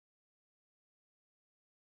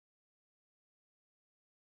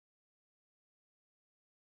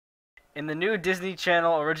In the new Disney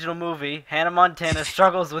Channel original movie, Hannah Montana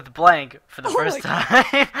struggles with blank for the Oh first my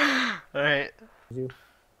time. Alright. You.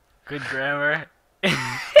 Good grammar.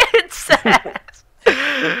 It says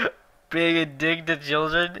being a dick to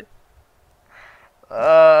children.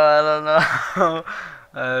 I don't know.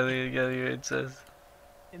 I don't think I got here. It says.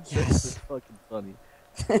 Incest is fucking funny.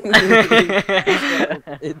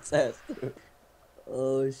 Incest.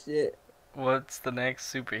 Oh shit. What's the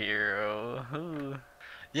next superhero? Who?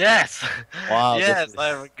 Yes! Wow, Yes, I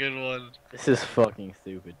have a good one. This is fucking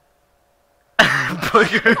stupid.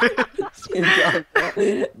 Booger.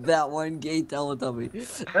 That one gay Teletubby.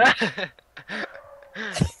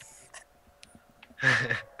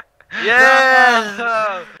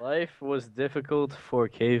 Yes! Life was difficult for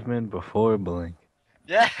cavemen before blank.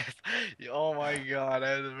 Yes! Oh my god,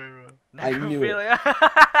 I remember. I knew it. Feeling-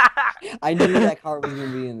 I knew that card was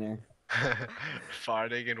gonna be in there.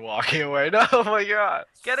 Farting and walking away. No, oh my god.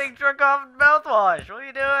 Getting drunk off mouthwash. What are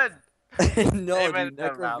you doing? No, Amen dude, to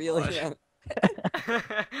that necrophilia.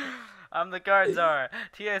 I'm the card czar.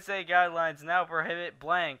 TSA guidelines now prohibit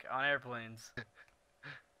blank on airplanes.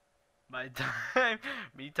 My time,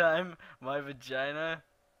 me time, my vagina,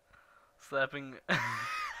 slapping.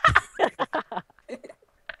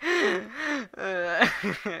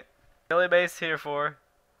 Billy Bass here for.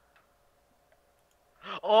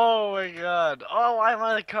 Oh my god. Oh, why am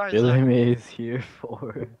I the card? Billy May is here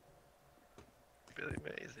for. Billy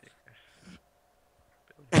Mays.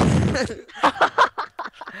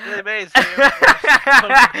 Billy Mays here.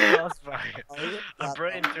 A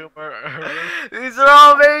brain tumor. These are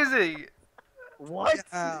all amazing. What?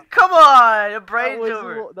 Yeah. Come on, a brain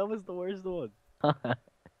tumor. That was the worst one.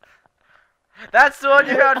 That's the one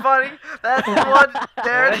you found funny. That's the one,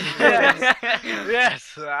 Darren.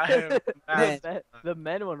 Yes, I am. The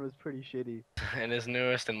men one was pretty shitty. In his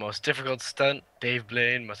newest and most difficult stunt, Dave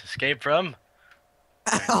Blaine must escape from.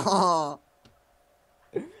 Aw.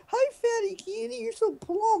 Hi, fatty kitty. You're so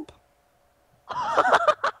plump.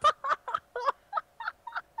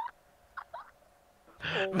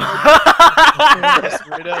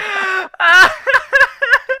 Straight up.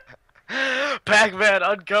 Pac-Man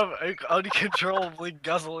uncontrollably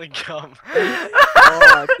guzzling gum.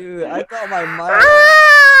 Oh, dude, I thought my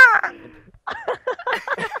mind.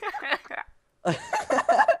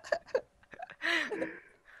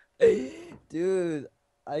 Dude,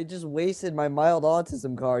 I just wasted my mild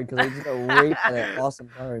autism card because I just got raped by that awesome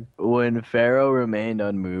card. When Pharaoh remained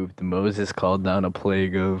unmoved, Moses called down a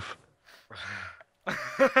plague of.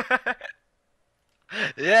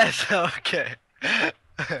 Yes, okay.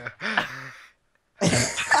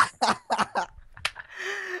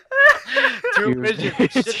 Two midgets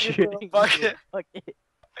shitting in a bucket.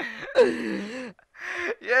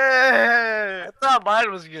 Yeah. I thought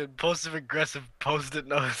mine was good. Passive aggressive post-it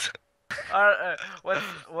notes.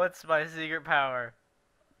 What's my secret power?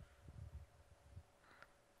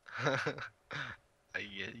 I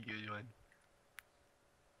get you one.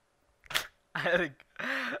 I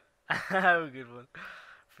have a good one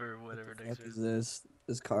for whatever What next is is. this?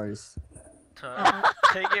 This card is.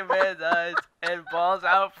 Taking man's eyes and balls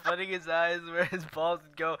out, putting his eyes where his balls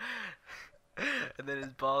would go, and then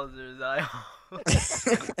his balls are his eye holes.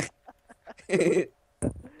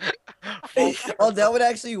 Oh, that one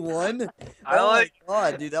actually won? I Oh like-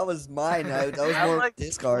 my god, dude, that was mine. That was I more like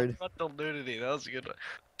discard. frontal nudity. That was a good one.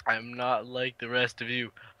 I'm not like the rest of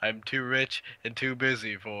you. I'm too rich and too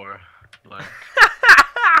busy for like.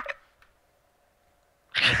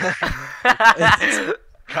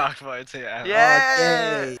 Cockfights, yeah.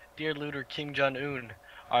 Yeah. Okay. Dear Looter Kim Jong-un,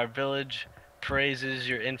 our village praises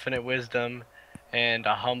your infinite wisdom and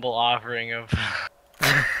a humble offering of.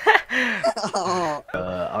 Oh,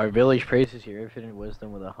 Our village praises your infinite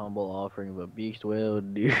wisdom with a humble offering of a beast whale,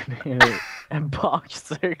 dude, and box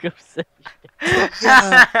circumcision.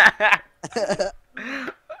 yeah.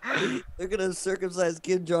 They're gonna circumcise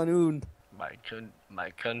Kim Jong-un.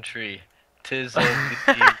 My country, 'tis of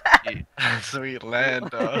the sweet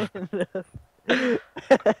land of.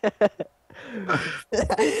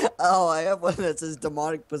 Oh, I have one that says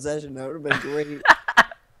demonic possession. That would have been great.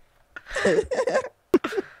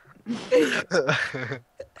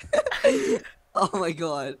 Oh my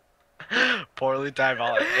god. Poorly timed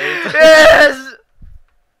holiday. Yes.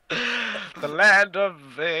 The land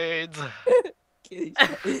of AIDS. She's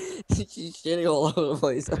shitting all over the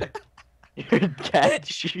place. Your cat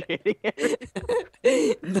shitting.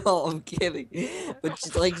 No, I'm kidding. But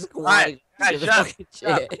she's like squatting. Right, to the shut up, fucking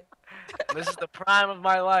shut up. shit. This is the prime of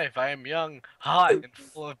my life. I am young, hot, and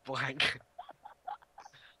full of blank.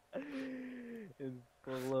 It's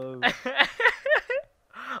full of.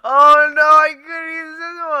 Oh no, I couldn't use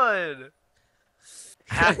this one.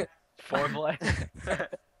 Why?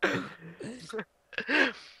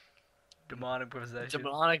 Demonic possession.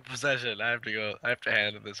 Demonic possession. I have to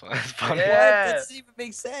handle this one. It's funny. Yeah. What? That doesn't even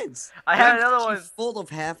make sense. I had Mine's another actually one. full of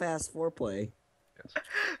half-ass foreplay.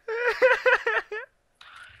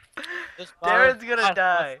 Darren's gonna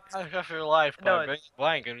die. Of your life by No. being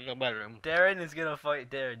blank in the bedroom. Darren is gonna fight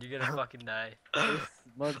Darren. You're gonna fucking die. This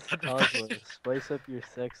month's cause was spice up your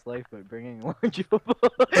sex life by bringing Lunchables.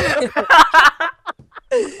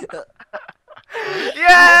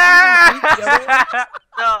 Yeah!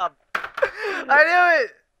 Stop. I knew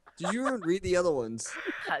it. Did you even read the other ones?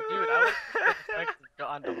 Dude, I was expecting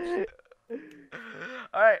condoms.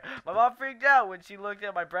 Alright, my mom freaked out when she looked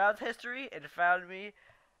at my browse history and found me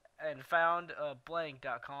and found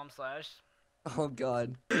blank.com / Oh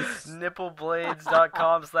god.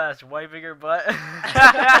 nippleblades.com / wiping her butt.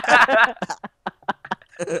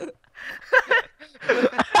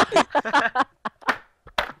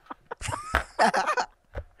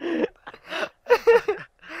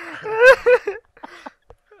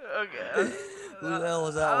 Okay. Who the hell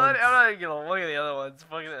was that I'm one? not even gonna look at the other ones.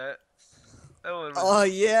 Fuck that. That one was Oh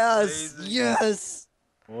yes, amazing. yes.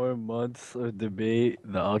 4 months of debate,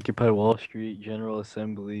 the Occupy Wall Street General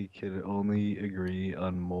Assembly could only agree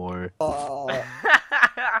on more. Oh,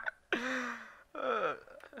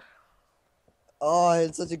 oh,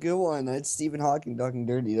 it's such a good one. It's Stephen Hawking talking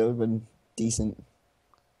dirty. That would have been decent.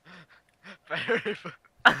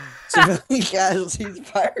 Civilian casualties,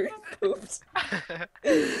 pirate poops,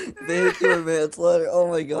 vehicular manslaughter. Oh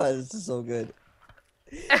my god, this is so good.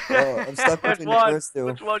 Oh, I'm stuck between the first two.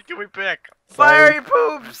 Which one can we pick? Fiery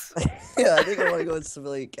poops! Yeah, I think I want to go with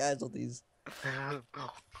civilian casualties.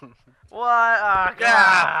 What? Oh,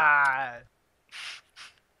 God.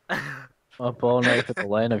 Up all night for the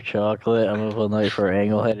line of chocolate. I'm up all night for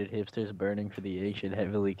angle-headed hipsters burning for the ancient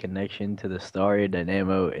heavenly connection to the starry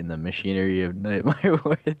dynamo in the machinery of night. My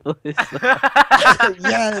worthless.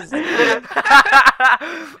 Yes.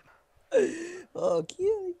 Oh,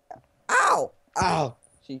 cute. Ow! Ow!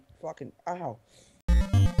 She fucking ow!